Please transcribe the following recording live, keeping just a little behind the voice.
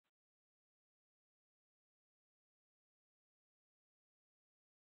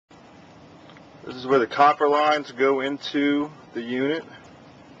This is where the copper lines go into the unit.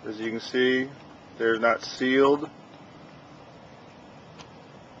 As you can see, they're not sealed.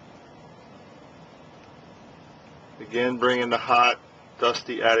 Again, bringing the hot,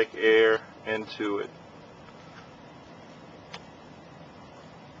 dusty attic air into it.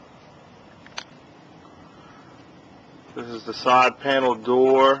 This is the side panel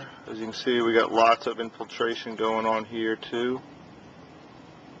door. As you can see, we got lots of infiltration going on here too.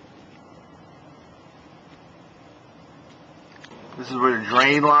 This is where the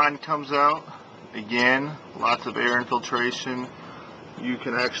drain line comes out. Again, lots of air infiltration. You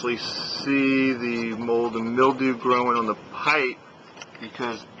can actually see the mold and mildew growing on the pipe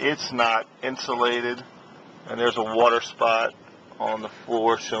because it's not insulated, and there's a water spot on the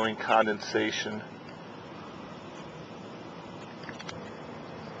floor showing condensation.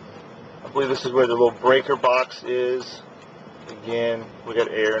 I believe this is where the little breaker box is. Again, we got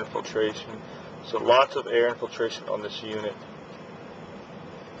air infiltration. So lots of air infiltration on this unit.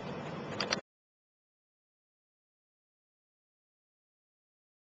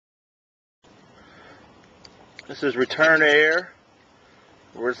 This is return air,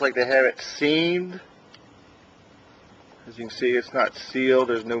 where it's like they have it seamed. As you can see, it's not sealed.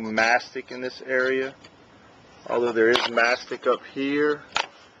 There's no mastic in this area. Although there is mastic up here,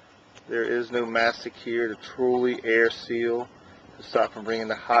 there is no mastic here to truly air seal to stop from bringing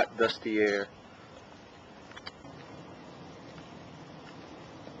the hot, dusty air.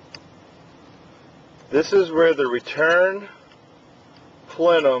 This is where the return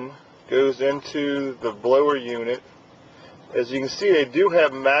plenum goes into the blower unit. As you can see, they do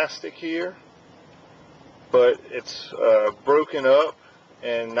have mastic here, but it's broken up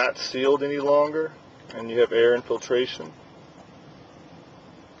and not sealed any longer, and you have air infiltration.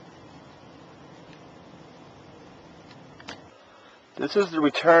 This is the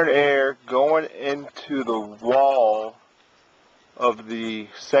return air going into the wall of the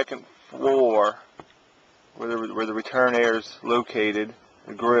second floor where the return air is located,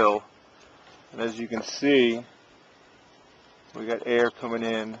 the grill. And as you can see, we got air coming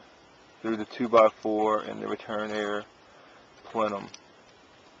in through the 2x4 and the return air plenum.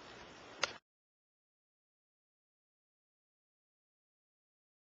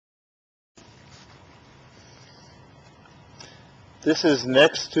 This is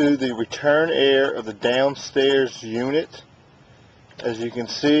next to the return air of the downstairs unit. As you can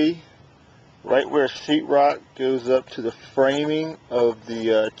see, right where sheetrock goes up to the framing of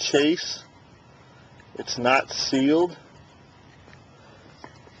the chase, it's not sealed.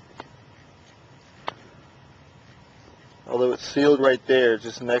 Although it's sealed right there,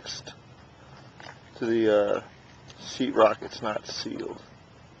 just next to the sheetrock, it's not sealed.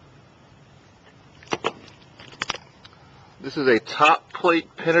 This is a top plate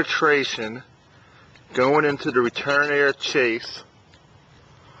penetration going into the return air chase.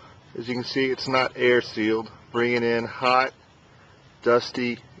 As you can see, it's not air sealed, bringing in hot,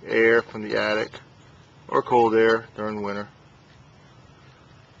 dusty air from the attic or cold air during winter.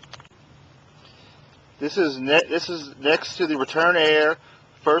 This is next to the return air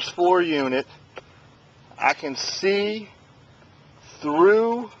first floor unit. I can see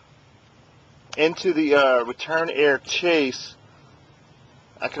through into the return air chase.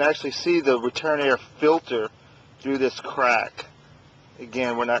 I can actually see the return air filter through this crack.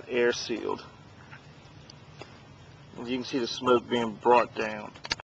 Again, we're not air sealed. And you can see the smoke being brought down.